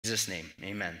Jesus' name,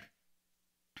 amen.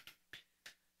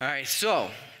 All right, so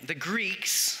the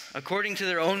Greeks, according to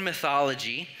their own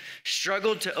mythology,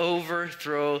 struggled to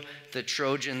overthrow the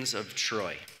Trojans of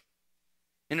Troy.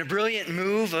 In a brilliant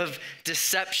move of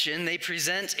deception, they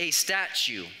present a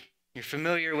statue. You're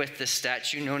familiar with this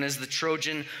statue known as the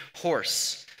Trojan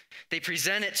horse. They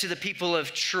present it to the people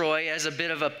of Troy as a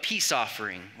bit of a peace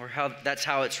offering, or that's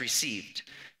how it's received.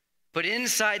 But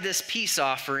inside this peace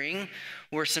offering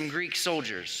were some Greek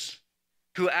soldiers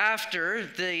who, after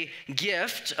the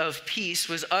gift of peace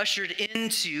was ushered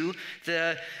into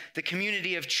the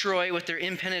community of Troy with their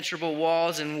impenetrable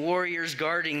walls and warriors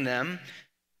guarding them,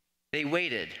 they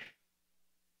waited.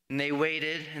 And they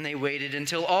waited and they waited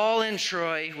until all in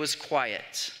Troy was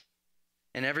quiet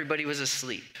and everybody was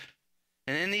asleep.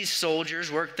 And then these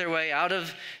soldiers worked their way out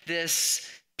of this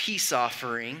peace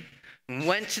offering,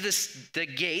 went to the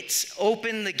gates,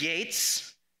 opened the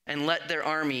gates, and let their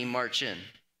army march in,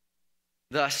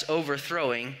 thus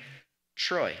overthrowing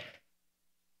Troy.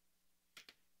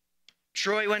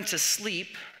 Troy went to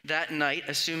sleep that night,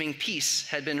 assuming peace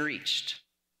had been reached,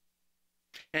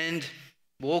 and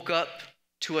woke up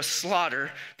to a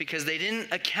slaughter because they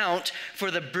didn't account for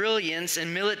the brilliance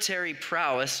and military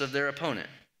prowess of their opponent.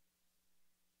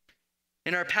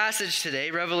 In our passage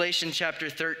today, Revelation chapter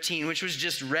 13, which was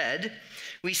just read,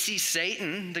 we see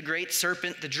Satan, the great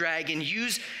serpent, the dragon,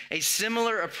 use a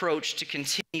similar approach to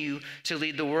continue to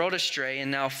lead the world astray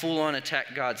and now full-on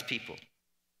attack God's people.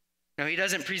 Now, he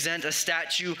doesn't present a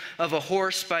statue of a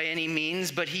horse by any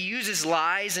means, but he uses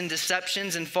lies and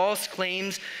deceptions and false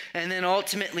claims and then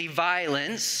ultimately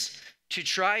violence to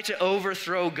try to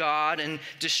overthrow God and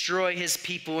destroy his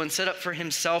people and set up for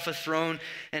himself a throne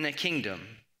and a kingdom.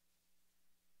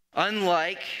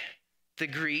 Unlike the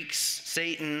Greeks,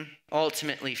 Satan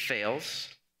ultimately fails,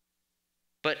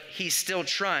 but he's still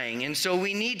trying. And so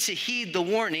we need to heed the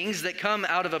warnings that come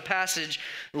out of a passage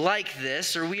like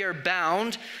this, or we are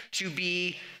bound to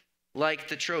be like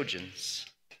the Trojans,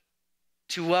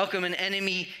 to welcome an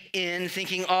enemy in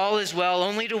thinking all is well,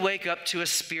 only to wake up to a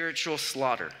spiritual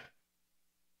slaughter.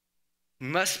 We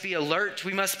must be alert,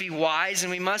 we must be wise,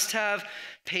 and we must have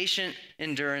patient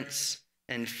endurance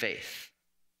and faith.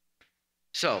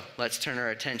 So let's turn our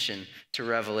attention to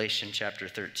Revelation chapter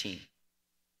 13.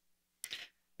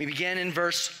 We begin in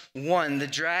verse 1. The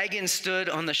dragon stood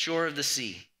on the shore of the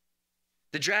sea.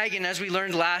 The dragon, as we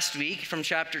learned last week from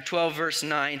chapter 12, verse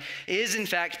 9, is in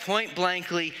fact point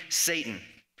blankly Satan,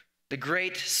 the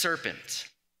great serpent.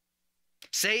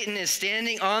 Satan is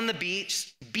standing on the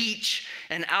beach,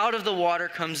 and out of the water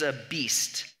comes a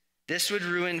beast. This would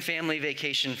ruin family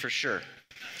vacation for sure.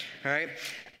 All right?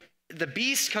 The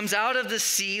beast comes out of the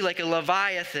sea like a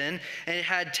leviathan, and it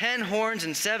had 10 horns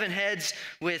and 7 heads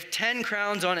with 10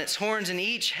 crowns on its horns, and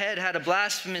each head had a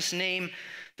blasphemous name.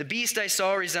 The beast I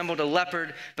saw resembled a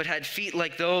leopard, but had feet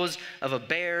like those of a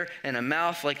bear and a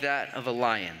mouth like that of a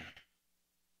lion.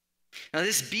 Now,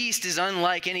 this beast is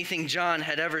unlike anything John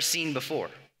had ever seen before.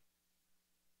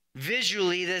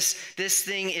 Visually, this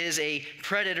thing is a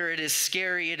predator. It is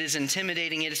scary. It is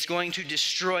intimidating. It is going to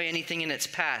destroy anything in its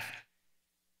path.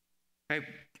 Right?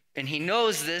 And he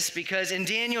knows this because in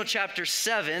Daniel chapter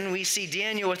 7, we see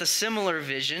Daniel with a similar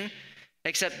vision,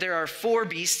 except there are 4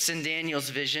 beasts in Daniel's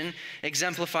vision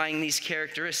exemplifying these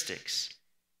characteristics.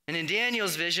 And in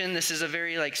Daniel's vision, this is a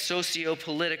very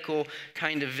socio-political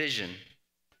kind of vision.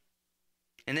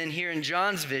 And then here in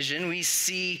John's vision, we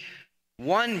see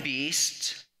one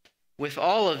beast with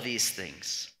all of these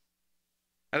things.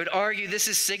 I would argue this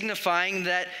is signifying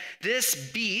that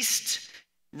this beast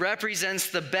represents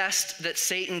the best that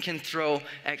Satan can throw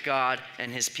at God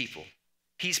and his people.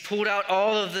 He's pulled out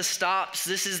all of the stops.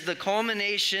 This is the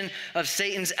culmination of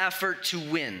Satan's effort to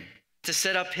win, to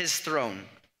set up his throne.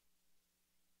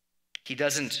 He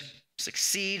doesn't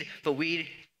succeed, but we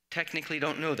technically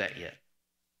don't know that yet.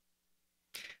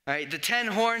 All right, the 10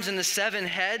 horns and the 7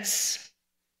 heads,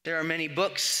 there are many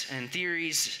books and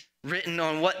theories written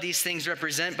on what these things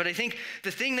represent, but I think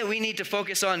the thing that we need to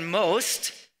focus on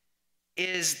most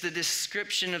is the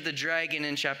description of the dragon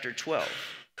in chapter 12.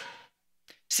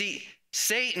 See,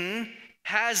 Satan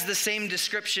has the same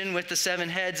description with the 7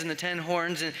 heads and the 10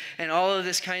 horns and all of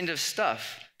this kind of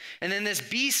stuff. And then this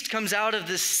beast comes out of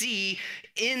the sea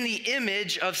in the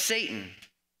image of Satan.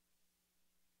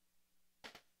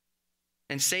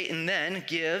 And Satan then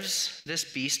gives this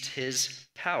beast his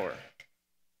power.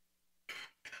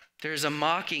 There's a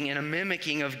mocking and a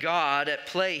mimicking of God at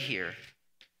play here.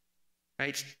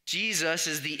 Right? Jesus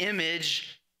is the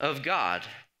image of God.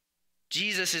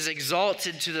 Jesus is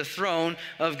exalted to the throne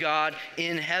of God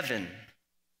in heaven.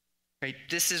 Right?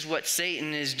 This is what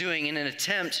Satan is doing in an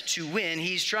attempt to win.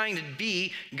 He's trying to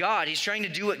be God. He's trying to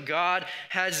do what God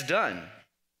has done.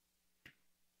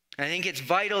 I think it's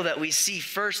vital that we see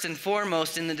first and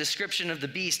foremost in the description of the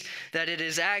beast that it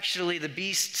is actually the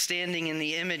beast standing in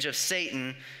the image of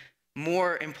Satan,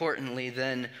 more importantly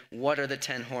than what are the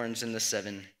 10 horns and the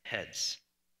 7 heads.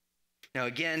 Now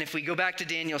again, if we go back to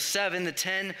Daniel 7, the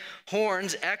 10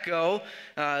 horns echo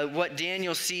what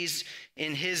Daniel sees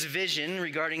in his vision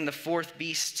regarding the fourth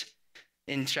beast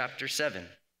in chapter 7.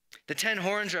 The 10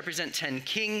 horns represent 10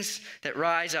 kings that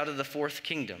rise out of the fourth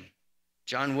kingdom.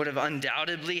 John would have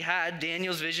undoubtedly had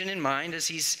Daniel's vision in mind as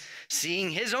he's seeing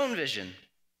his own vision.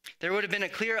 There would have been a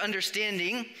clear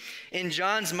understanding in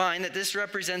John's mind that this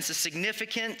represents a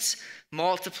significant,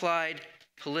 multiplied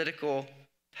political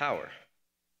power.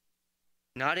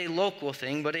 Not a local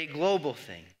thing, but a global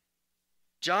thing.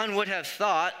 John would have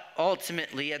thought,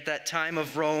 ultimately, at that time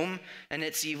of Rome and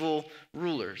its evil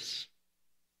rulers.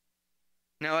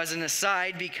 Now, as an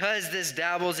aside, because this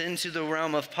dabbles into the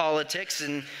realm of politics,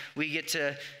 and we get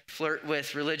to flirt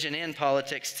with religion and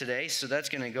politics today, so that's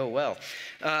going to go well.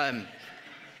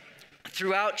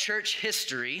 Throughout church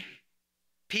history,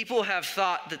 people have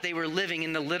thought that they were living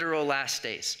in the literal last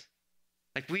days.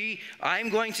 I'm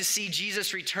going to see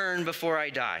Jesus return before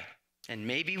I die. And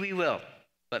maybe we will,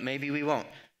 but maybe we won't.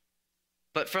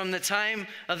 But from the time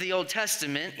of the Old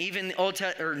Testament, even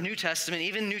New Testament,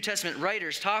 even New Testament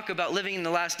writers talk about living in the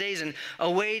last days and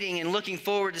awaiting and looking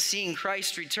forward to seeing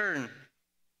Christ return.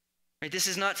 Right? This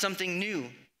is not something new.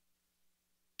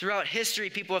 Throughout history,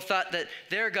 people have thought that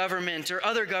their government or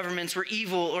other governments were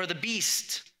evil or the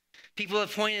beast. People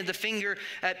have pointed the finger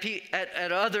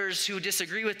at others who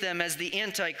disagree with them as the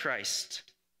Antichrist.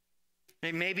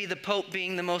 Maybe the Pope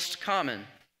being the most common.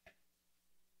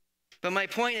 But my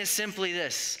point is simply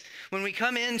this. When we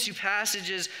come into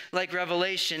passages like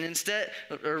Revelation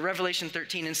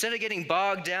 13, instead of getting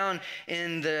bogged down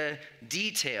in the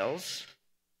details,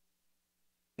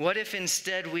 what if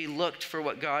instead we looked for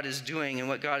what God is doing and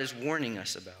what God is warning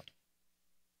us about?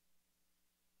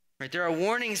 Right? There are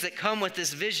warnings that come with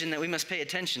this vision that we must pay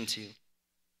attention to.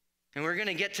 And we're going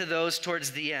to get to those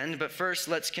towards the end, but first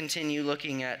let's continue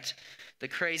looking at the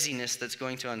craziness that's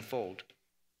going to unfold.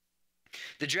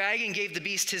 The dragon gave the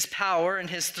beast his power and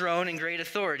his throne and great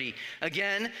authority.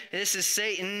 Again, this is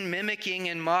Satan mimicking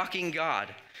and mocking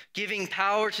God, giving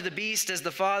power to the beast as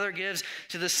the Father gives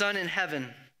to the Son in heaven.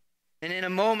 And in a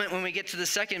moment, when we get to the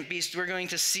second beast, we're going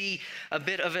to see a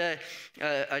bit of a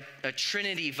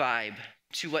Trinity vibe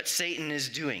to what Satan is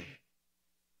doing,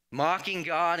 mocking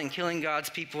God and killing God's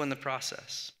people in the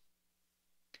process.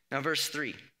 Now, verse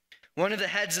 3. One of the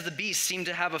heads of the beast seemed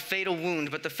to have a fatal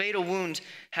wound, but the fatal wound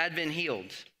had been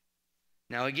healed.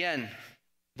 Now again,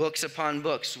 books upon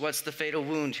books. What's the fatal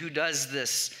wound? Who does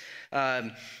this?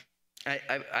 I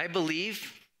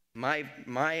believe,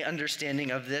 my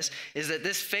understanding of this is that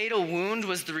this fatal wound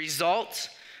was the result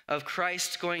of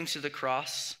Christ going to the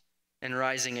cross and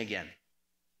rising again.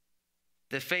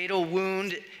 The fatal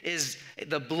wound is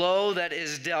the blow that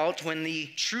is dealt when the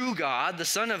true God, the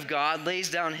Son of God,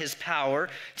 lays down his power,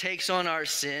 takes on our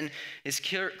sin, is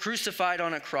crucified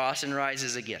on a cross, and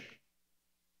rises again.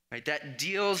 Right? That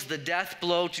deals the death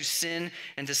blow to sin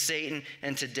and to Satan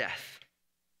and to death.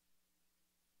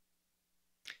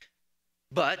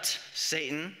 But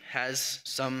Satan has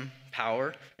some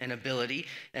power and ability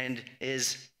and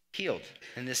is healed.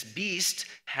 And this beast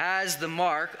has the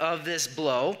mark of this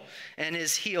blow and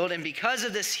is healed. And because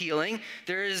of this healing,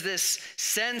 there is this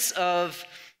sense of,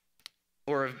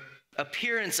 or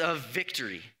appearance of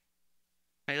victory.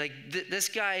 Like this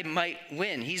guy might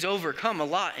win. He's overcome a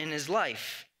lot in his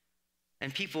life.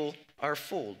 And people are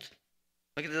fooled.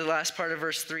 Look at the last part of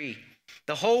verse 3.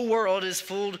 The whole world is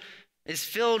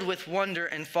filled with wonder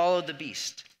and followed the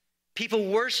beast.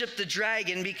 People worshiped the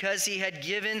dragon because he had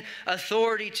given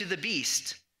authority to the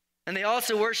beast. And they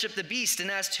also worshiped the beast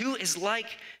and asked, who is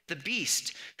like the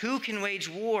beast? Who can wage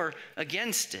war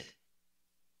against it?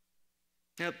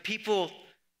 Now, people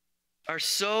are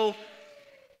so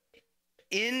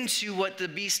into what the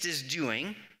beast is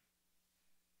doing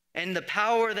and the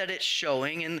power that it's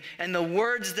showing and the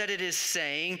words that it is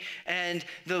saying and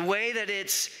the way that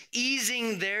it's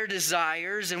easing their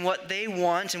desires and what they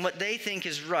want and what they think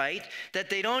is right, that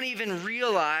they don't even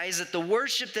realize that the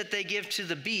worship that they give to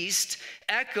the beast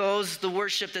echoes the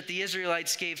worship that the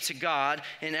Israelites gave to God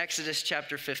in Exodus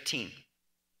chapter 15.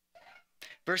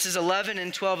 Verses 11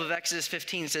 and 12 of Exodus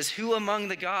 15 says, who among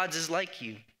the gods is like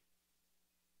you?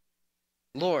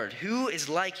 Lord, who is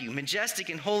like you, majestic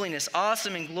in holiness,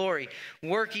 awesome in glory,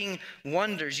 working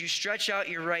wonders? You stretch out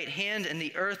your right hand and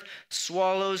the earth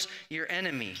swallows your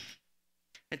enemy.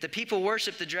 That the people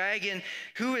worship the dragon,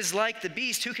 who is like the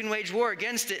beast, who can wage war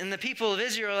against it. And the people of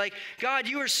Israel are like, God,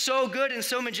 you are so good and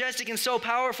so majestic and so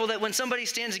powerful that when somebody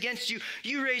stands against you,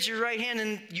 you raise your right hand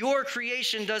and your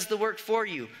creation does the work for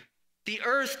you. The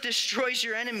earth destroys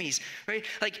your enemies, right?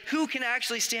 Like, who can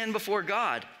actually stand before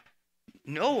God?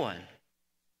 No one.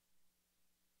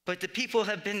 But the people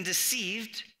have been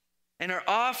deceived and are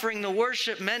offering the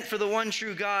worship meant for the one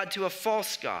true God to a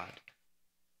false God.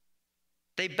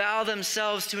 They bow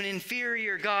themselves to an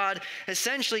inferior God,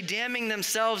 essentially damning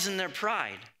themselves in their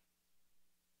pride.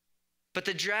 But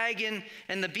the dragon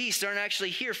and the beast aren't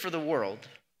actually here for the world.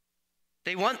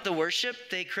 They want the worship,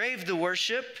 they crave the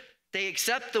worship, they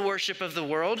accept the worship of the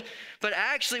world, but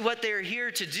actually what they're here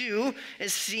to do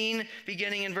is seen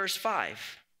beginning in verse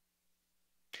 5.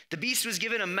 The beast was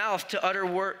given a mouth to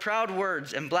utter proud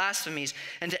words and blasphemies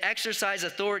and to exercise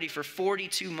authority for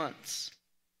 42 months.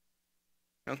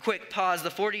 Now, quick pause. The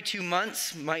 42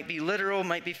 months might be literal,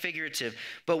 might be figurative.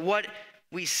 But what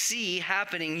we see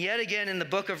happening yet again in the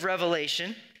book of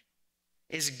Revelation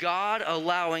is God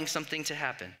allowing something to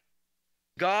happen.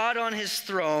 God on his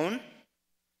throne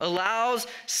allows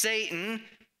Satan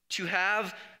to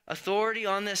have authority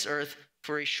on this earth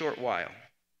for a short while.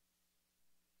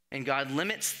 And God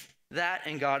limits that,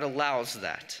 and God allows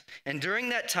that. And during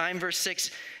that time, verse 6,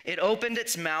 it opened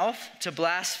its mouth to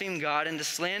blaspheme God and to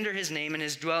slander his name and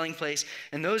his dwelling place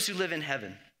and those who live in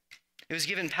heaven. It was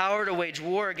given power to wage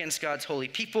war against God's holy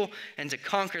people and to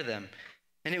conquer them.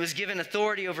 And it was given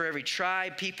authority over every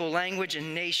tribe, people, language,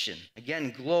 and nation.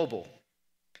 Again, global.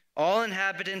 All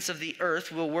inhabitants of the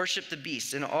earth will worship the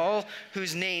beast, and all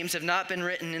whose names have not been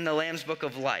written in the Lamb's book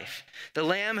of life, the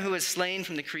Lamb who was slain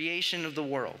from the creation of the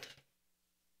world.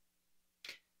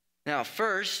 Now,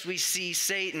 first, we see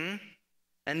Satan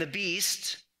and the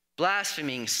beast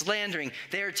blaspheming, slandering.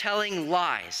 They are telling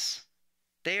lies.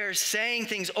 They are saying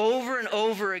things over and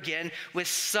over again with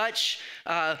such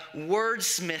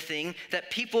wordsmithing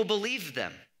that people believe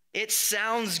them. It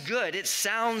sounds good. It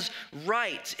sounds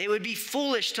right. It would be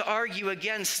foolish to argue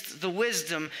against the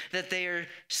wisdom that they are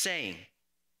saying.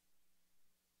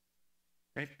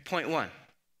 Right? Point one,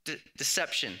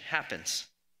 deception happens.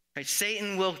 Right?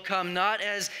 Satan will come not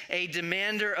as a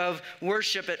demander of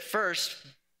worship at first,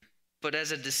 but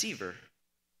as a deceiver.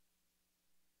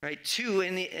 Right? 2,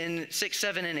 in 6,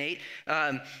 7, and 8,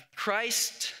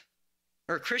 Christians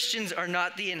are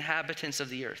not the inhabitants of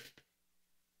the earth.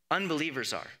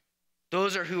 Unbelievers are.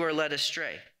 Those are who are led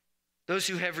astray. Those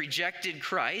who have rejected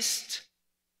Christ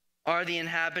are the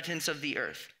inhabitants of the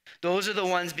earth. Those are the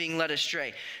ones being led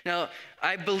astray. Now,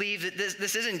 I believe that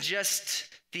this isn't just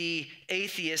the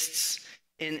atheists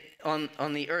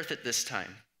on the earth at this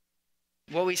time.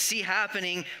 What we see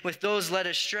happening with those led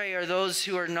astray are those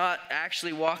who are not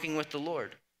actually walking with the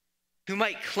Lord, who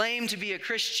might claim to be a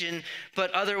Christian, but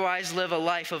otherwise live a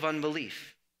life of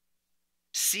unbelief.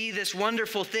 See this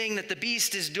wonderful thing that the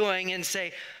beast is doing and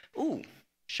say, ooh,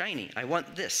 shiny, I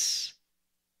want this.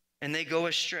 And they go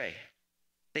astray.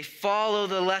 They follow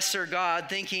the lesser God,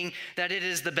 thinking that it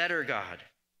is the better God.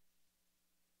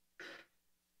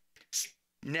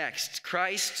 Next,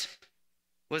 Christ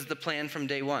was the plan from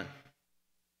day one.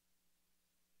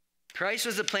 Christ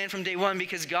was the plan from day one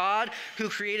because God, who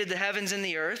created the heavens and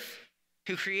the earth,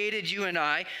 who created you and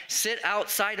I, sit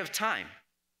outside of time.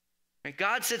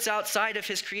 God sits outside of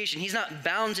his creation. He's not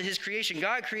bound to his creation.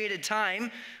 God created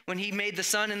time when he made the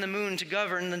sun and the moon to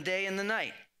govern the day and the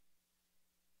night.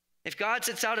 If God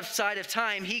sits outside of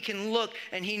time, he can look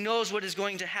and he knows what is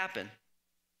going to happen.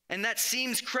 And that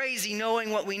seems crazy, knowing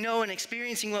what we know and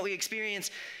experiencing what we experience,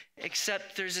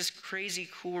 except there's this crazy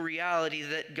cool reality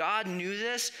that God knew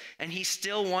this and he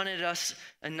still wanted us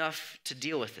enough to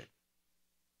deal with it.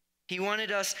 He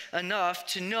wanted us enough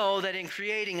to know that in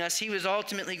creating us, he was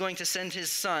ultimately going to send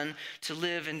his son to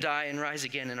live and die and rise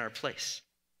again in our place.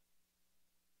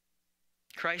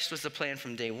 Christ was the plan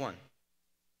from day one.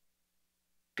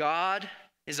 God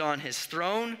is on his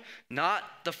throne, not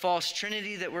the false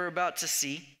trinity that we're about to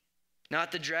see,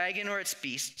 not the dragon or its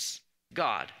beasts.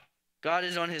 God. God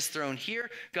is on his throne here.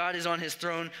 God is on his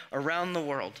throne around the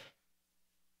world.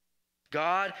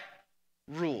 God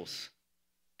rules.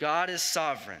 God is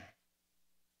sovereign.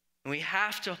 And we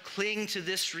have to cling to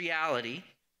this reality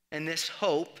and this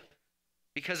hope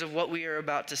because of what we are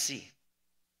about to see.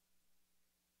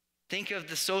 Think of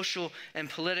the social and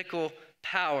political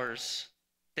powers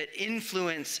that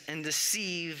influence and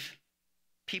deceive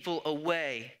people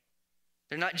away.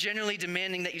 They're not generally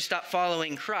demanding that you stop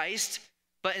following Christ,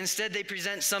 but instead they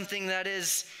present something that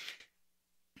is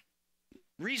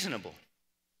reasonable.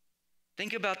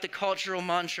 Think about the cultural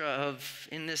mantra of,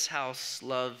 in this house,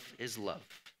 love is love.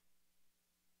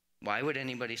 Why would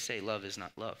anybody say love is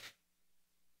not love?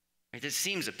 Right? This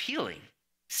seems appealing.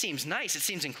 It seems nice. It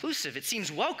seems inclusive. It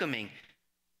seems welcoming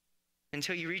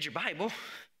until you read your Bible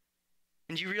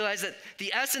and you realize that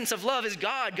the essence of love is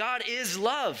God. God is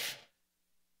love.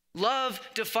 Love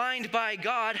defined by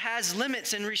God has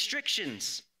limits and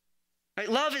restrictions. Right?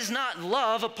 Love is not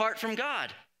love apart from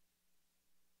God.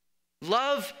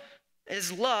 Love as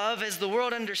the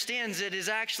world understands it, is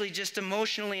actually just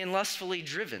emotionally and lustfully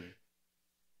driven.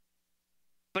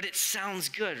 But it sounds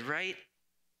good, right?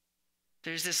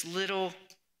 There's this little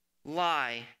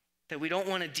lie that we don't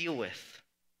want to deal with,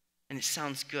 and it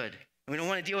sounds good. And we don't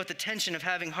want to deal with the tension of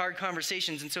having hard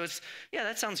conversations, and so it's, yeah,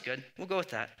 that sounds good. We'll go with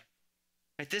that.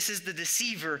 Right? This is the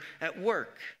deceiver at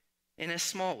work in a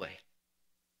small way.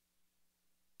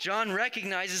 John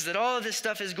recognizes that all of this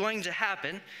stuff is going to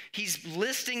happen. He's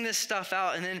listing this stuff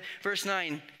out, and then verse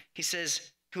 9, he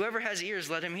says, whoever has ears,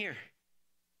 let him hear.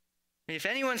 And if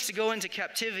anyone's to go into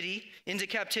captivity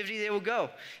they will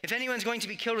go. If anyone's going to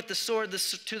be killed with the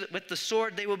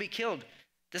sword, they will be killed.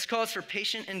 This calls for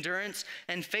patient endurance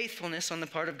and faithfulness on the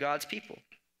part of God's people.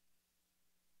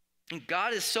 And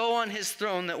God is so on his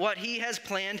throne that what he has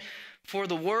planned for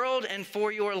the world and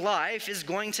for your life is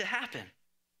going to happen.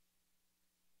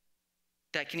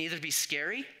 That can either be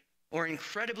scary or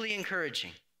incredibly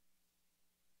encouraging.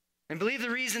 I believe the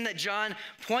reason that John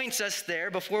points us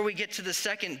there before we get to the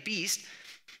second beast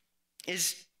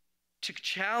is to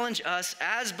challenge us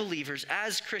as believers,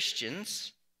 as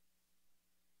Christians,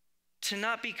 to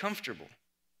not be comfortable.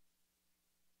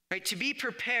 Right? To be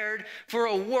prepared for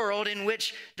a world in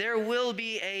which there will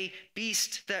be a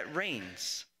beast that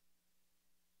reigns.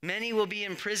 Many will be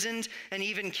imprisoned and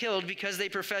even killed because they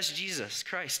profess Jesus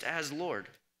Christ as Lord.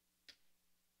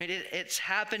 It's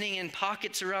happening in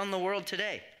pockets around the world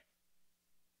today.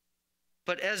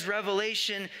 But as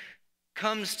Revelation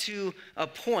comes to a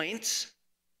point,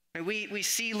 we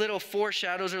see little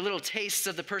foreshadows or little tastes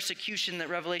of the persecution that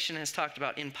Revelation has talked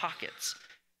about in pockets,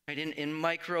 right? In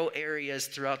micro areas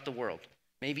throughout the world,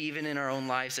 maybe even in our own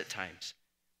lives at times.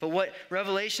 But what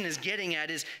Revelation is getting at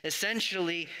is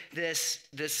essentially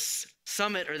this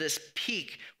summit or this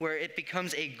peak where it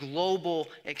becomes a global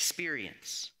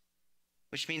experience,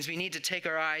 which means we need to take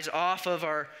our eyes off of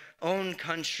our own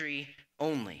country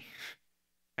only,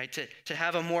 right? To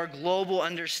have a more global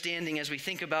understanding as we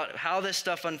think about how this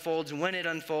stuff unfolds and when it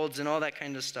unfolds and all that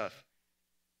kind of stuff.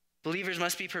 Believers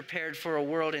must be prepared for a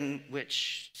world in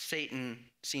which Satan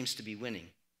seems to be winning.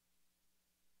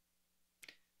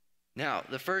 Now,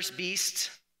 the first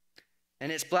beast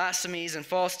and its blasphemies and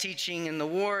false teaching and the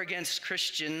war against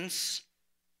Christians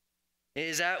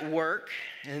is at work,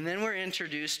 and then we're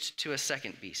introduced to a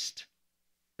second beast.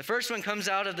 The first one comes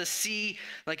out of the sea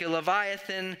like a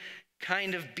leviathan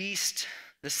kind of beast.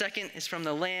 The second is from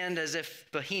the land as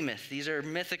if behemoth. These are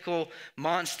mythical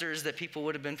monsters that people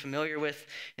would have been familiar with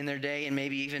in their day and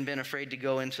maybe even been afraid to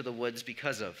go into the woods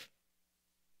because of.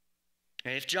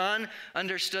 If John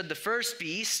understood the first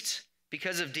beast,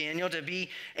 because of Daniel, to be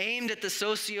aimed at the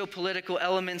socio-political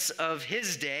elements of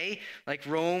his day, like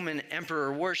Rome and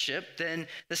emperor worship, then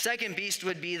the second beast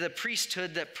would be the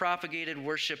priesthood that propagated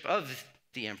worship of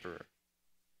the emperor.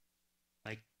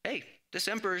 Like, hey, this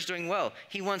emperor is doing well.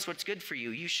 He wants what's good for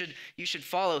you. You should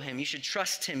follow him. You should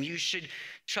trust him. You should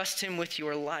trust him with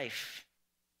your life.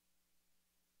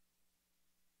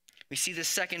 We see the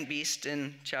second beast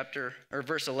in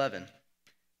verse 11.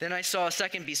 Then I saw a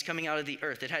second beast coming out of the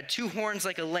earth. It had 2 horns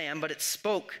like a lamb, but it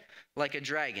spoke like a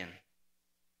dragon.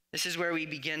 This is where we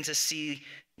begin to see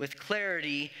with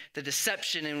clarity the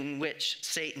deception in which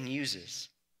Satan uses.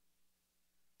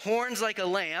 Horns like a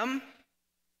lamb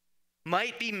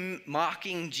might be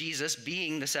mocking Jesus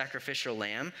being the sacrificial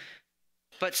lamb,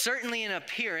 but certainly in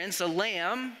appearance, a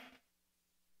lamb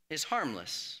is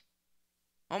harmless,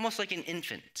 almost like an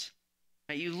infant.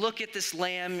 You look at this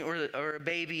lamb or a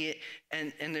baby,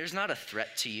 and there's not a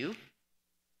threat to you.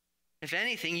 If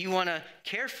anything, you want to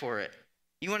care for it.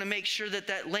 You want to make sure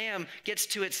that lamb gets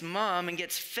to its mom and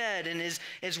gets fed and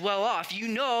is well off. You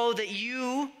know that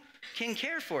you can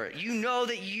care for it. You know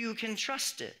that you can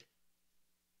trust it.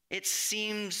 It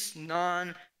seems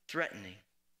non-threatening.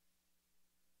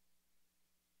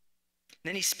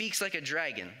 Then he speaks like a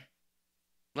dragon,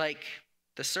 like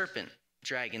the serpent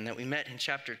dragon that we met in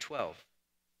chapter 12.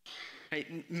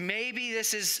 Maybe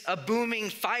this is a booming,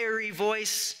 fiery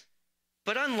voice,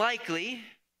 but unlikely,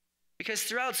 because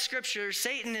throughout Scripture,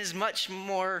 Satan is much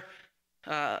more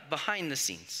behind the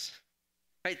scenes.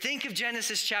 Right? Think of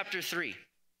Genesis chapter 3.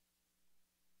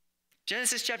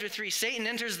 Genesis chapter 3, Satan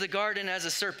enters the garden as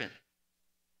a serpent,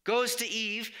 goes to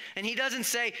Eve, and he doesn't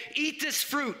say, eat this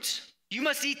fruit. You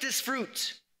must eat this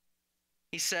fruit.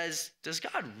 he says, does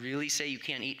God really say you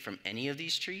can't eat from any of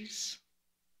these trees?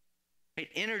 Right?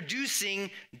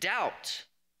 Introducing doubt.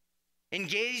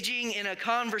 Engaging in a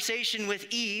conversation with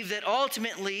Eve that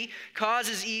ultimately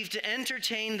causes Eve to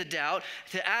entertain the doubt,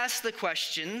 to ask the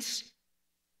questions,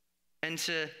 and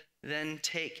to then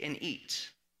take and eat.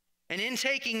 And in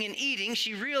taking and eating,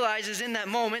 she realizes in that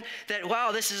moment that,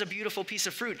 wow, this is a beautiful piece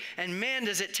of fruit. And man,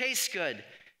 does it taste good.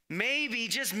 Maybe,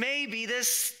 just maybe,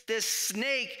 this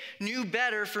snake knew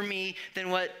better for me than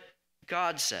what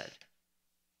God said.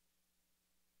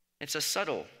 It's a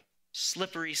subtle,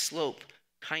 slippery slope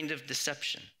kind of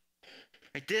deception.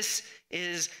 Right? This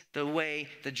is the way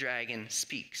the dragon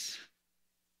speaks.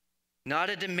 Not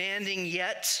a demanding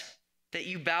yet that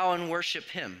you bow and worship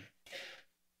him,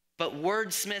 but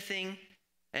wordsmithing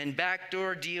and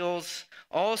backdoor deals,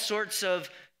 all sorts of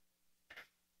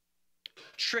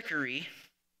trickery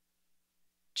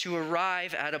to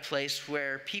arrive at a place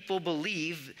where people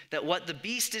believe that what the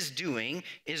beast is doing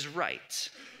is right.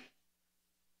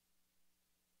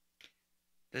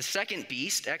 The second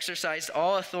beast exercised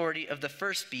all authority of the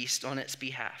first beast on its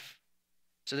behalf.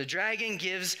 So the dragon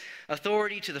gives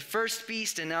authority to the first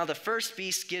beast, and now the first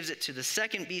beast gives it to the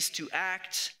second beast to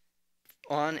act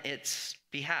on its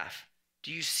behalf.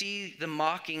 Do you see the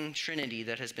mocking trinity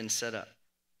that has been set up?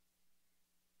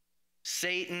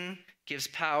 Satan gives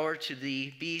power to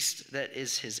the beast that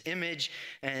is his image,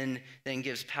 and then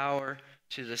gives power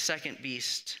to the second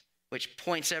beast, which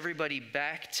points everybody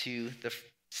back to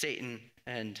Satan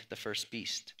and the first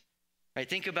beast. Right?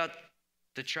 Think about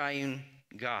the triune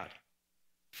God.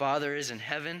 Father is in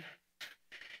heaven.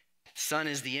 Son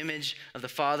is the image of the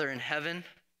Father in heaven.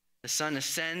 The Son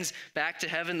ascends back to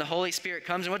heaven. The Holy Spirit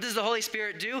comes. And what does the Holy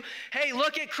Spirit do? Hey,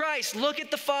 look at Christ. Look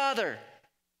at the Father.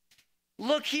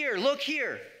 Look here. Look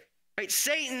here. Right?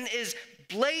 Satan is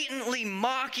blatantly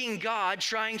mocking God,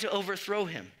 trying to overthrow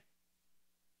him.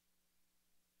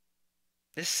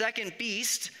 The second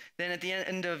beast, then at the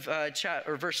end of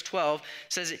verse 12,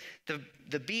 says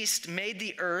the beast made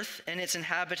the earth and its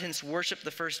inhabitants worship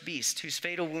the first beast, whose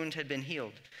fatal wound had been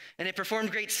healed. And it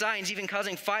performed great signs, even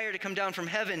causing fire to come down from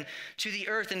heaven to the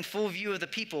earth in full view of the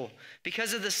people.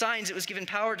 Because of the signs, it was given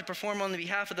power to perform on the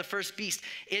behalf of the first beast.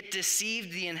 It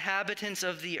deceived the inhabitants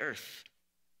of the earth.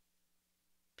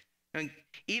 And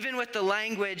even with the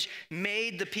language,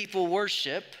 made the people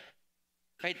worship,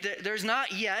 right? There's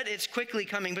not yet, it's quickly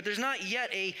coming, but there's not yet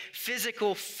a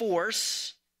physical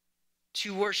force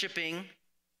to worshiping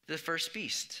the first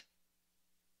beast.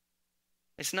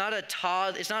 It's not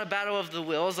a battle of the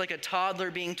wills, like a toddler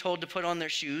being told to put on their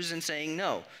shoes and saying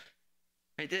no.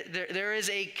 Right? There is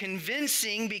a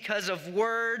convincing, because of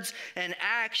words and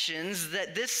actions,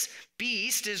 that this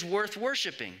beast is worth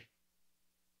worshiping.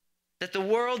 That the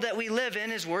world that we live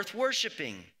in is worth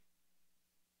worshiping.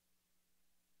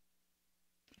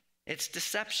 It's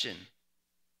deception.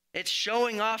 It's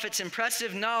showing off its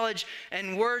impressive knowledge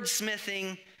and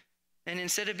wordsmithing, and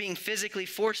instead of being physically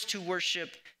forced to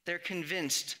worship, they're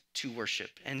convinced to worship,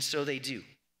 and so they do.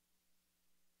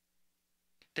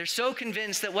 They're so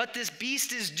convinced that what this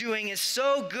beast is doing is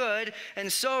so good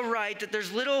and so right that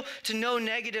there's little to no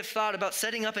negative thought about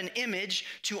setting up an image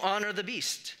to honor the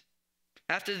beast.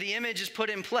 After the image is put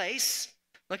in place,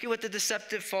 look at what the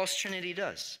deceptive false trinity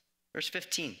does. Verse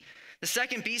 15. The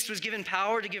second beast was given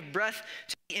power to give breath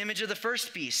to the image of the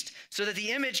first beast, so that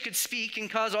the image could speak and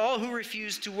cause all who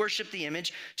refused to worship the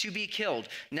image to be killed.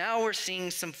 Now we're seeing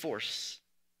some force.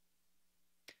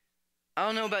 I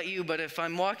don't know about you, but if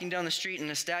I'm walking down the street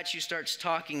and a statue starts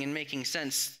talking and making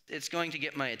sense, it's going to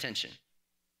get my attention.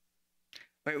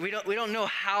 Right? We don't know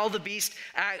how the beast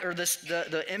or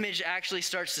the image actually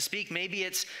starts to speak. Maybe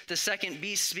it's the second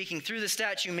beast speaking through the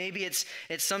statue. Maybe it's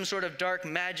some sort of dark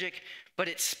magic. But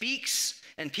it speaks,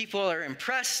 and people are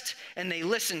impressed, and they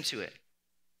listen to it.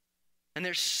 And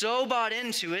they're so bought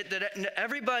into it that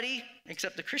everybody,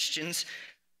 except the Christians,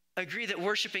 agree that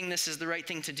worshiping this is the right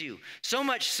thing to do. So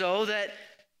much so that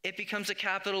it becomes a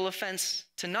capital offense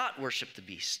to not worship the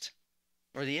beast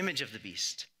or the image of the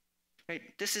beast. Right?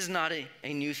 This is not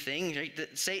a new thing.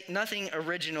 Right? Nothing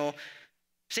original.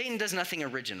 Satan does nothing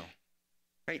original.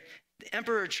 Right? The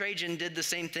Emperor Trajan did the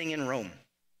same thing in Rome.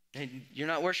 You're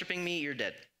not worshiping me, you're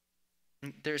dead.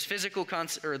 There's physical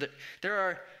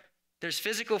there's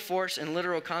physical force and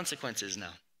literal consequences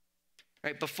now.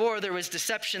 Right? Before there was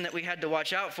deception that we had to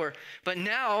watch out for, but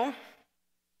now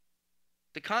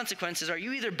the consequences are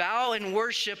you either bow in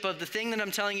worship of the thing that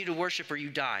I'm telling you to worship or you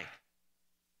die.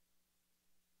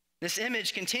 This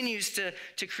image continues to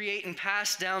create and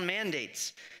pass down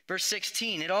mandates. Verse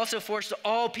 16, it also forced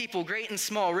all people, great and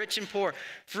small, rich and poor,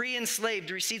 free and slave,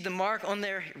 to receive the mark on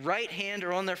their right hand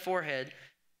or on their forehead,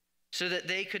 so that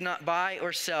they could not buy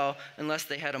or sell unless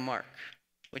they had a mark,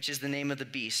 which is the name of the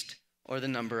beast or the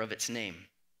number of its name.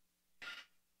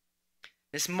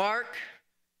 This mark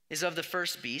is of the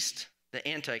first beast, the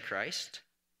Antichrist.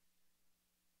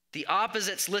 The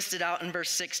opposites listed out in verse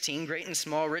 16, great and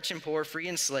small, rich and poor, free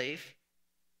and slave,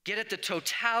 get at the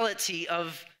totality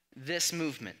of this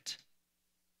movement.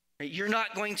 You're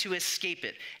not going to escape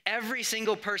it. Every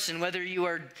single person, whether you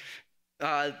are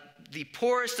the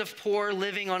poorest of poor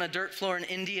living on a dirt floor in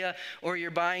India, or you're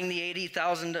buying the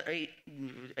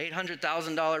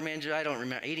 $800,000 mansion, I don't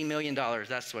remember, $80 million,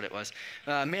 that's what it was,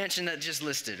 mansion that just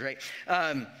listed, right?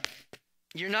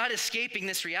 You're not escaping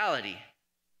this reality.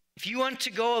 If you want to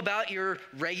go about your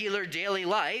regular daily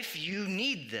life, you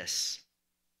need this.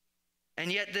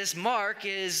 And yet this mark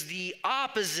is the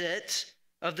opposite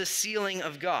of the sealing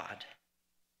of God.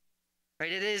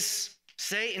 Right? It is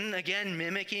Satan, again,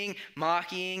 mimicking,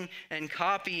 mocking, and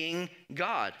copying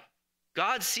God.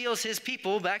 God seals his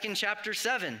people back in chapter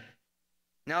 7.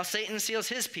 Now Satan seals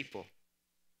his people.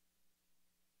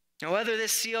 Now, whether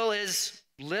this seal is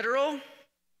literal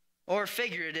or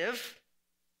figurative,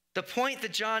 the point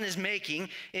that John is making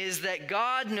is that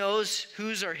God knows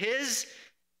whose are his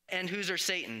and whose are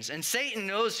Satan's. And Satan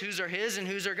knows whose are his and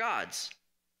whose are God's.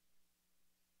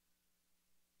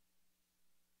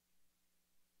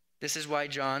 This is why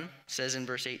John says in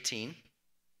verse 18,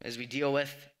 as we deal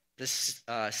with this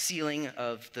sealing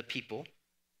of the people,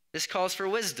 this calls for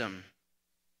wisdom.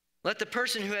 Let the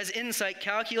person who has insight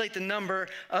calculate the number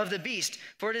of the beast,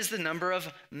 for it is the number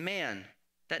of man.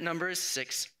 That number is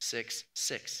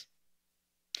 666.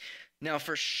 Now,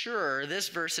 for sure, this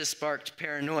verse has sparked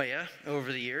paranoia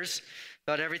over the years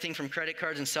about everything from credit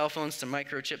cards and cell phones to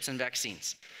microchips and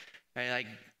vaccines. Right? Like,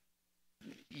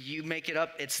 you make it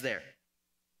up, it's there.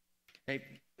 Right?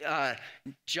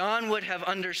 John would have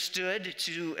understood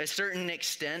to a certain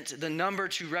extent the number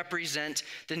to represent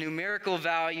the numerical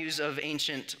values of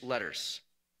ancient letters.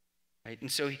 Right? And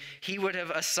so he would have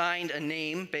assigned a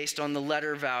name based on the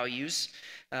letter values.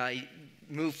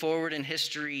 Move forward in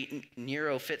history,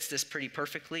 Nero fits this pretty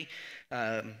perfectly.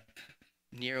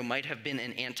 Nero might have been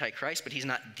an antichrist, but he's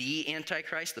not the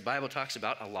antichrist. The Bible talks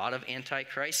about a lot of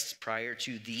antichrists prior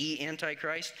to the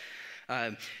antichrist.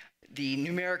 The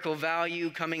numerical value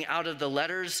coming out of the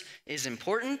letters is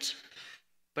important,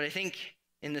 but I think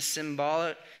in the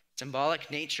symbolic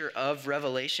nature of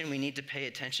Revelation, we need to pay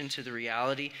attention to the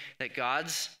reality that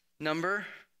God's number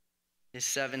is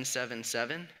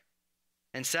 777.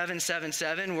 And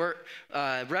 777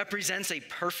 represents a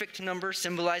perfect number,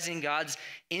 symbolizing God's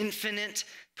infinite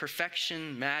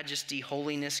perfection, majesty,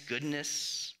 holiness,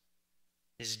 goodness,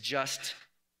 his just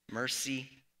mercy.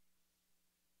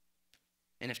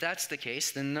 And if that's the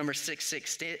case, then number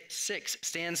 666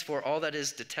 stands for all that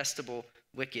is detestable,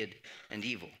 wicked, and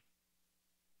evil.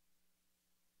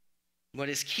 What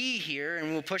is key here,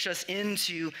 and will push us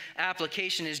into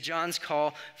application, is John's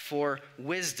call for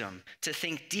wisdom, to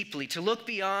think deeply, to look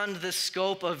beyond the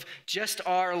scope of just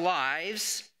our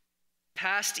lives,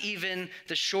 past even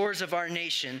the shores of our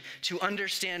nation, to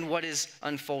understand what is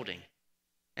unfolding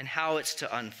and how it's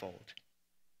to unfold.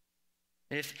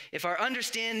 If our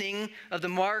understanding of the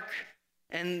mark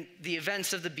and the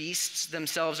events of the beasts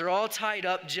themselves are all tied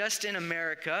up just in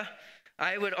America,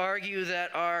 I would argue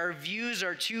that our views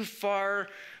are too far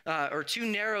or too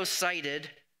narrow-sighted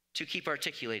to keep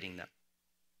articulating them.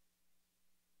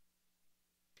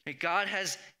 God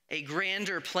has a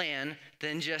grander plan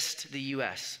than just the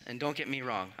U.S. And don't get me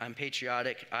wrong, I'm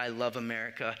patriotic. I love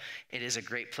America. It is a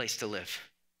great place to live.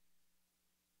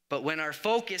 But when our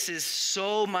focus is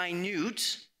so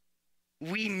minute,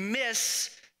 we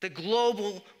miss the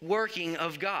global working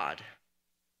of God.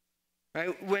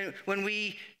 Right? When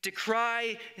we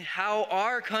decry how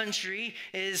our country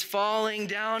is falling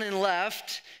down and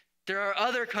left, there are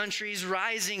other countries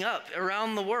rising up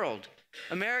around the world.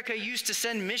 America used to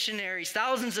send missionaries,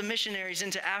 thousands of missionaries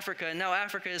into Africa, and now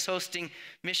Africa is hosting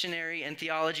missionary and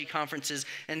theology conferences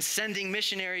and sending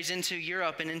missionaries into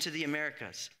Europe and into the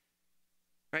Americas.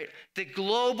 Right? The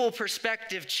global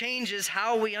perspective changes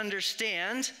how we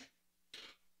understand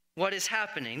what is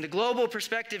happening. The global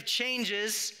perspective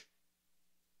changes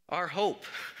our hope.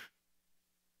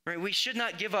 Right? We should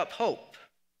not give up hope.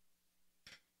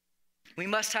 We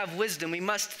must have wisdom. We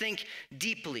must think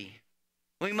deeply.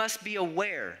 We must be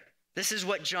aware. This is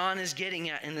what John is getting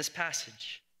at in this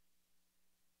passage.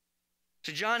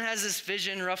 So John has this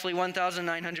vision roughly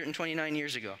 1,929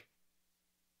 years ago.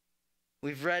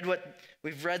 We've read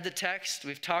the text.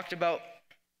 We've talked about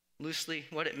loosely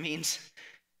what it means.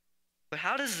 But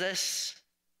how does this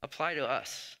apply to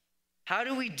us? How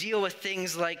do we deal with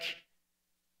things like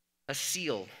a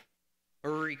seal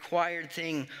or a required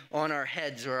thing on our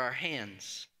heads or our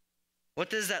hands? What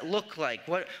does that look like?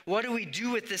 What do we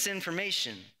do with this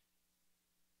information?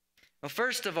 Well,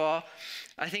 first of all,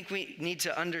 I think we need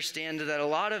to understand that a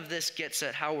lot of this gets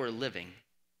at how we're living.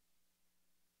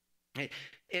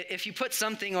 If you put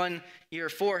something on your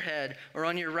forehead or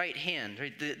on your right hand,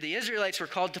 right, the Israelites were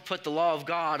called to put the law of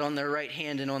God on their right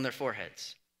hand and on their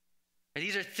foreheads. And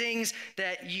these are things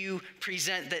that you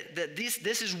present, that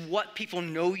this is what people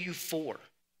know you for.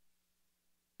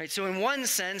 Right? So in one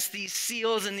sense, these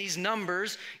seals and these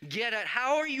numbers get at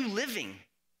how are you living?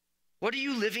 What are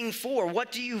you living for?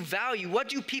 What do you value? What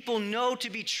do people know to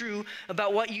be true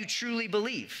about what you truly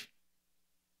believe?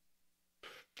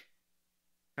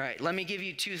 All right, let me give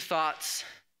you two thoughts,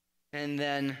 and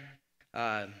then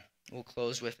we'll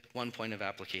close with one point of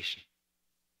application.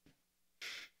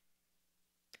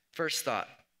 First thought,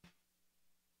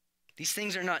 these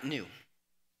things are not new.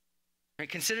 Right,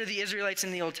 consider the Israelites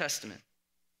in the Old Testament.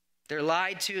 They're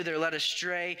lied to, they're led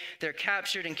astray, they're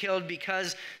captured and killed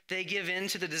because they give in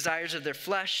to the desires of their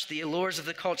flesh, the allures of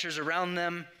the cultures around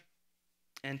them,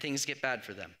 and things get bad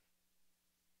for them.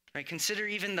 Right, consider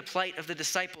even the plight of the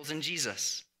disciples in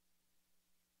Jesus.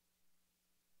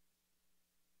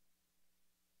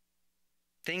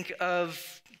 Think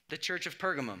of the church of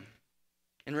Pergamum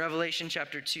in Revelation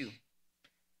chapter 2.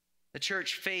 The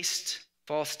church faced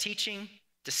false teaching,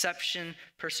 deception,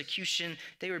 persecution.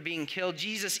 They were being killed.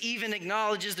 Jesus even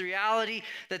acknowledges the reality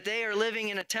that they are living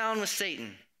in a town with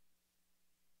Satan.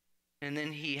 And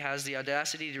then he has the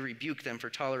audacity to rebuke them for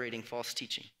tolerating false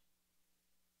teaching.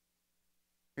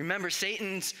 Remember,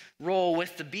 Satan's role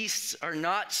with the beasts are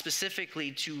not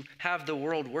specifically to have the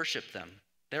world worship them.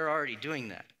 They're already doing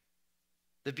that.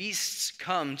 The beasts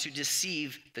come to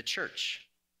deceive the church.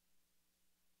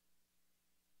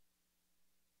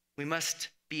 We must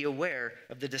be aware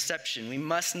of the deception. We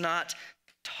must not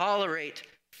tolerate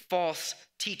false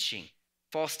teaching.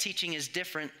 False teaching is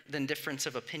different than difference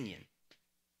of opinion.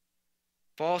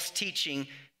 False teaching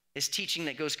is teaching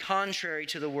that goes contrary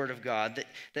to the Word of God,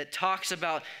 that talks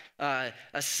about a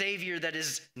Savior that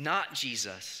is not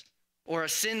Jesus, or a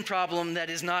sin problem that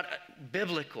is not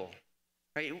biblical.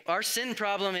 Right? Our sin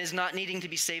problem is not needing to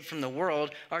be saved from the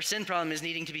world. Our sin problem is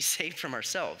needing to be saved from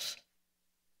ourselves.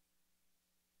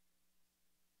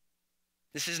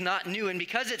 This is not new, and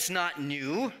because it's not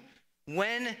new,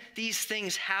 when these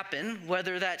things happen,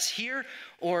 whether that's here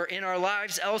or in our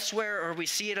lives elsewhere, or we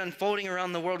see it unfolding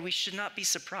around the world, we should not be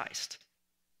surprised.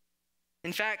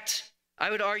 In fact, I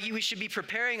would argue we should be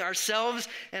preparing ourselves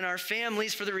and our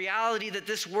families for the reality that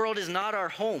this world is not our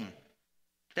home,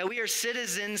 that we are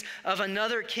citizens of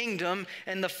another kingdom,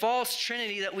 and the false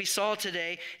trinity that we saw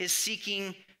today is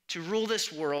seeking to rule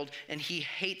this world, and he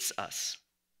hates us.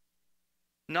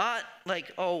 Not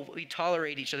like, oh, we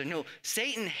tolerate each other. No,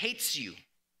 Satan hates you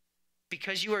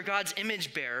because you are God's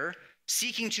image bearer,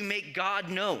 seeking to make God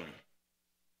known.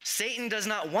 Satan does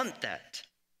not want that.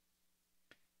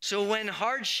 So when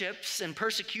hardships and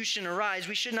persecution arise,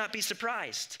 we should not be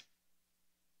surprised.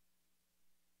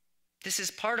 This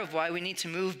is part of why we need to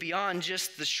move beyond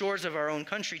just the shores of our own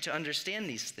country to understand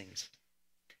these things.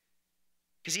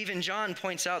 Because even John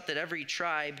points out that every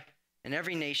tribe and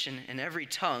every nation and every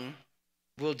tongue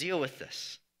will deal with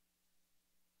this.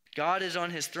 God is on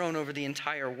his throne over the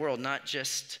entire world, not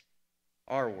just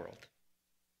our world.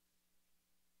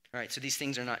 All right, so these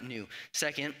things are not new.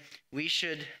 Second, we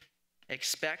should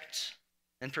expect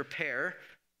and prepare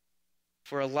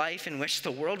for a life in which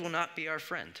the world will not be our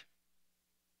friend.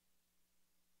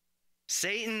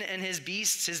 Satan and his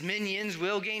beasts, his minions,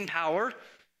 will gain power,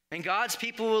 and God's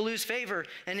people will lose favor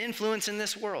and influence in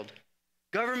this world.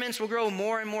 Governments will grow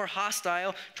more and more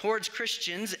hostile towards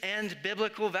Christians and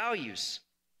biblical values.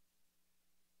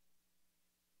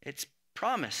 It's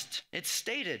promised, it's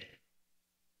stated.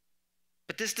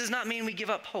 But this does not mean we give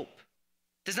up hope.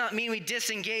 It does not mean we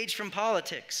disengage from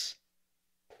politics.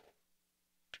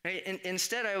 Right?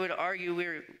 Instead, I would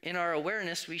argue in our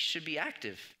awareness, we should be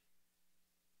active.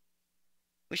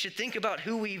 We should think about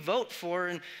who we vote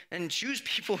for and choose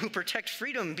people who protect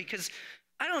freedom, because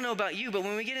I don't know about you, but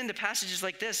when we get into passages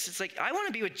like this, it's like, I want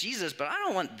to be with Jesus, but I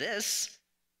don't want this.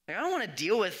 Like, I don't want to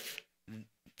deal with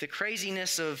the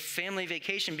craziness of family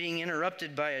vacation being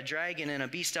interrupted by a dragon and a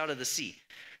beast out of the sea.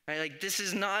 Right? Like, this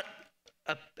is not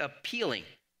appealing.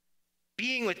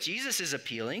 Being with Jesus is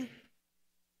appealing.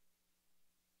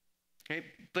 Right?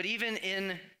 But even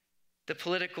in the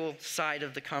political side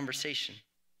of the conversation,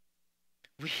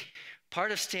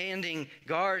 Part of standing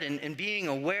guard and being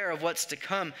aware of what's to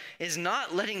come is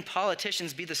not letting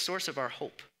politicians be the source of our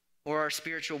hope or our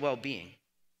spiritual well-being.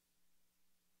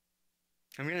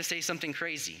 I'm going to say something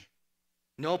crazy.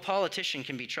 No politician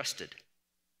can be trusted.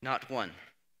 Not one.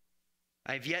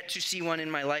 I've yet to see one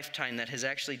in my lifetime that has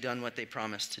actually done what they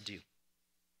promised to do.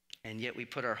 And yet we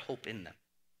put our hope in them.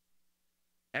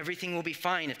 Everything will be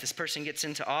fine if this person gets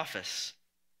into office.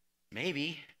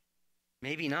 Maybe.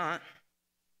 Maybe not.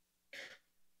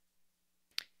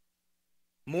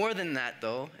 More than that,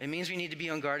 though, it means we need to be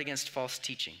on guard against false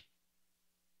teaching.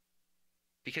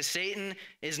 Because Satan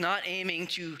is not aiming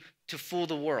to fool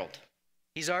the world.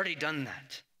 He's already done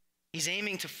that. He's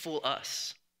aiming to fool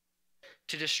us,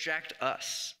 to distract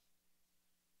us.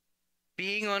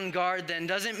 Being on guard then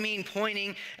doesn't mean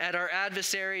pointing at our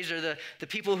adversaries or the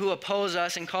people who oppose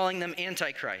us and calling them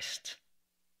Antichrist.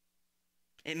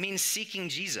 It means seeking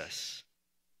Jesus.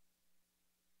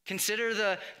 Consider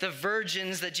the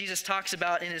virgins that Jesus talks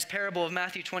about in his parable of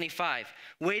Matthew 25,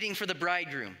 waiting for the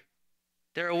bridegroom.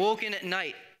 They're awoken at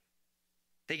night.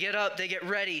 They get up, they get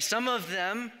ready. Some of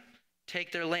them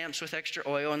take their lamps with extra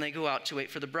oil and they go out to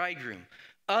wait for the bridegroom.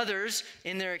 Others,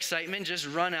 in their excitement, just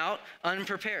run out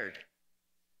unprepared.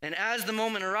 And as the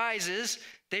moment arises,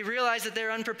 they realize that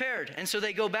they're unprepared. And so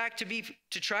they go back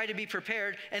to try to be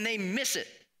prepared, and they miss it.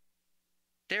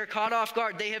 They're caught off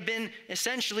guard. They have been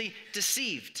essentially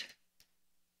deceived.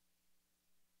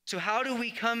 So how do we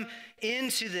come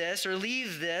into this or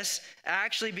leave this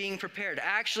actually being prepared,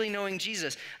 actually knowing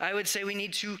Jesus? I would say we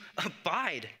need to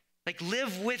abide, like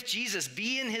live with Jesus,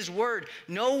 be in his word,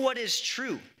 know what is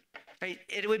true. Right?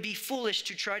 It would be foolish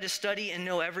to try to study and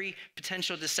know every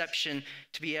potential deception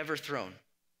to be ever thrown.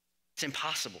 It's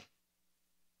impossible.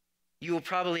 You will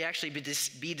probably actually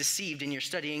be deceived in your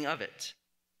studying of it.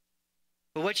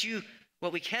 But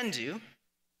what we can do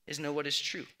is know what is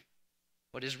true,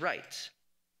 what is right,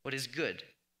 what is good.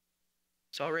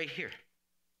 It's all right here.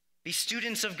 Be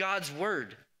students of God's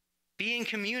word. Be in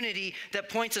community that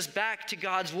points us back to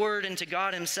God's word and to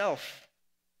God himself.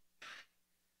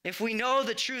 If we know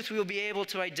the truth, we will be able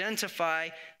to identify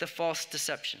the false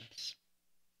deceptions.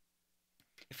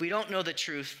 If we don't know the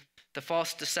truth, the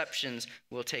false deceptions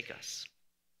will take us.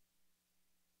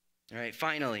 All right,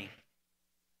 finally,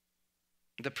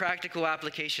 the practical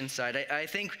application side. I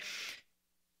think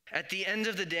at the end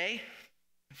of the day,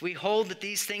 if we hold that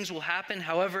these things will happen,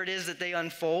 however it is that they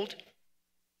unfold,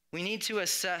 we need to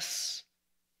assess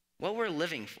what we're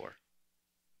living for.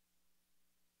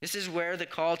 This is where the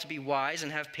call to be wise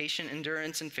and have patient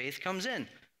endurance and faith comes in.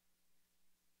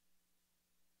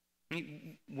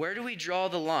 Where do we draw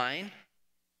the line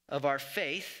of our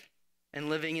faith and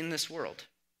living in this world?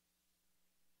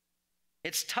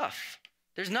 It's tough.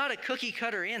 There's not a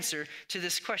cookie-cutter answer to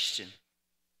this question.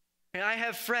 And I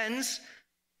have friends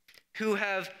who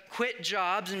have quit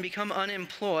jobs and become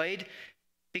unemployed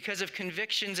because of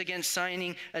convictions against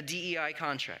signing a DEI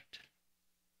contract.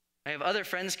 I have other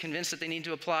friends convinced that they need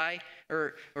to apply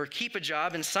or keep a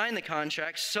job and sign the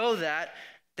contract so that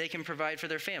they can provide for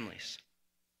their families.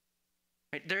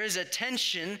 Right? There is a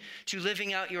tension to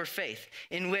living out your faith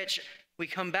in which we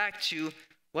come back to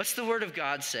what's the Word of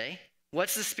God say?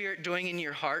 What's the Spirit doing in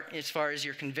your heart as far as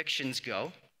your convictions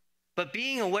go? But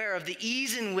being aware of the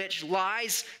ease in which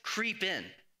lies creep in.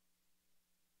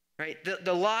 Right?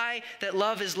 The lie that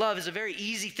love is a very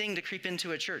easy thing to creep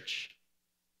into a church.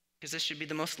 Because this should be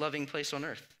the most loving place on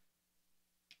earth.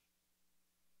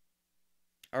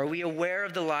 Are we aware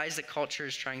of the lies that culture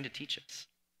is trying to teach us?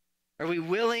 Are we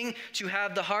willing to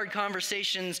have the hard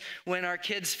conversations when our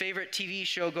kids' favorite TV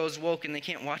show goes woke and they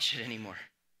can't watch it anymore?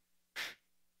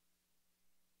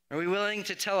 Are we willing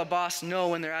to tell a boss no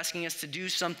when they're asking us to do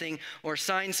something or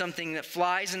sign something that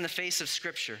flies in the face of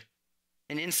Scripture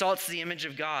and insults the image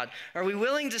of God? Are we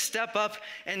willing to step up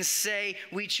and say,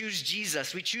 we choose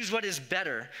Jesus, we choose what is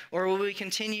better, or will we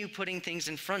continue putting things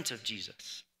in front of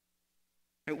Jesus?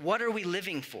 What are we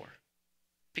living for?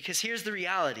 Because here's the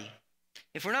reality.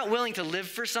 If we're not willing to live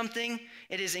for something,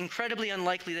 it is incredibly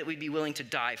unlikely that we'd be willing to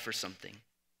die for something.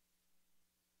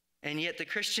 And yet the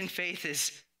Christian faith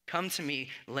is, come to me,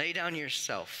 lay down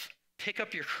yourself, pick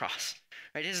up your cross.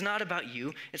 Right? It is not about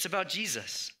you, it's about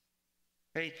Jesus.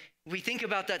 Right? We think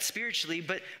about that spiritually,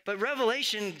 but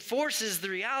Revelation forces the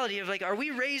reality of are we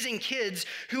raising kids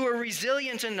who are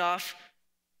resilient enough?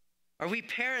 Are we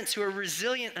parents who are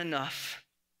resilient enough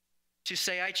to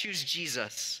say, I choose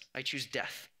Jesus, I choose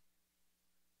death?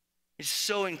 It's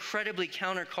so incredibly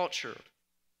countercultural,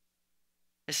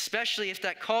 especially if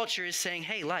that culture is saying,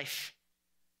 hey, life,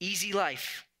 easy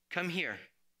life, come here.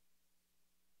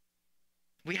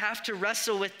 We have to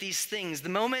wrestle with these things. The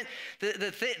moment,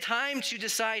 time to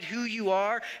decide who you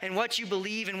are and what you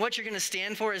believe and what you're going to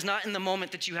stand for is not in the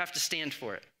moment that you have to stand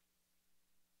for it.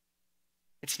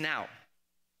 It's now.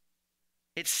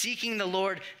 It's seeking the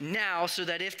Lord now so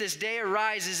that if this day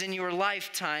arises in your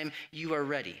lifetime, you are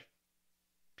ready.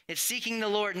 It's seeking the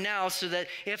Lord now so that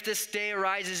if this day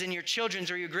arises in your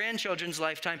children's or your grandchildren's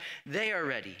lifetime, they are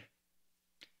ready.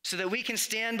 So that we can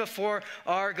stand before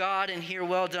our God and hear,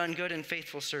 well done, good and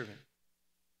faithful servant.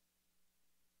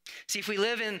 See, if we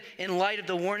live in light of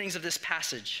the warnings of this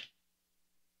passage,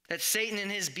 that Satan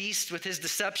and his beast with his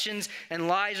deceptions and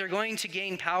lies are going to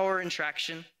gain power and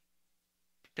traction,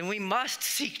 then we must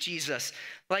seek Jesus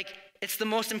like it's the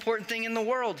most important thing in the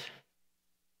world.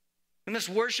 We must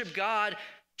worship God,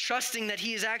 trusting that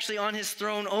he is actually on his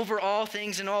throne over all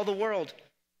things in all the world.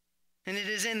 And it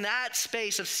is in that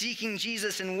space of seeking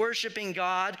Jesus and worshiping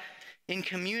God in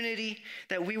community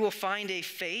that we will find a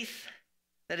faith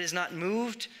that is not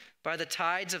moved by the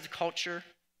tides of culture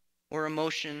or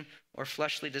emotion or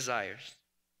fleshly desires.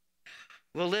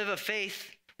 We'll live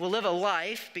a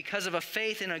life because of a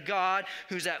faith in a God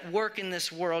who's at work in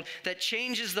this world that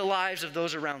changes the lives of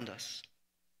those around us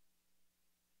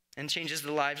and changes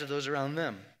the lives of those around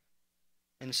them,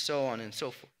 and so on and so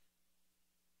forth.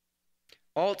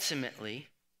 Ultimately,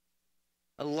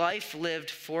 a life lived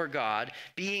for God,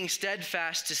 being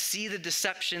steadfast to see the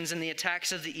deceptions and the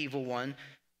attacks of the evil one,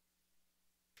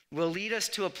 will lead us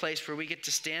to a place where we get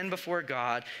to stand before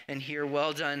God and hear,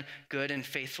 well done, good and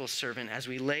faithful servant, as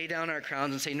we lay down our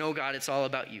crowns and say, no, God, it's all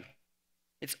about you.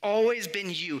 It's always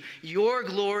been you, your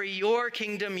glory, your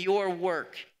kingdom, your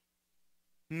work.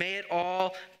 May it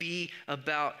all be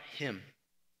about him.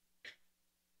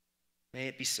 May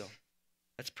it be so.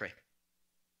 Let's pray.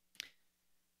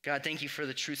 God, thank you for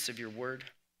the truths of your word.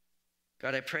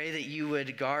 God, I pray that you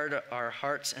would guard our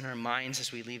hearts and our minds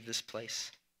as we leave this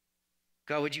place.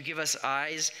 God, would you give us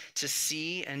eyes to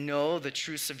see and know the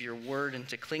truths of your word and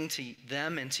to cling to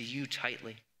them and to you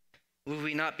tightly? Would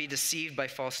we not be deceived by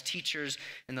false teachers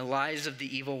and the lies of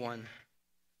the evil one,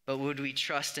 but would we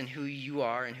trust in who you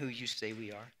are and who you say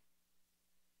we are?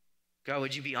 God,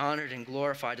 would you be honored and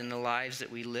glorified in the lives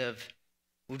that we live?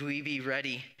 Would we be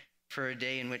ready for a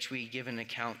day in which we give an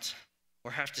account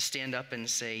or have to stand up and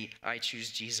say, I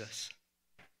choose Jesus?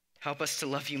 Help us to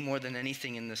love you more than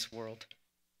anything in this world.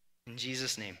 In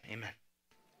Jesus' name, amen.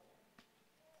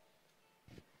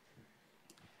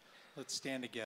 Let's stand together.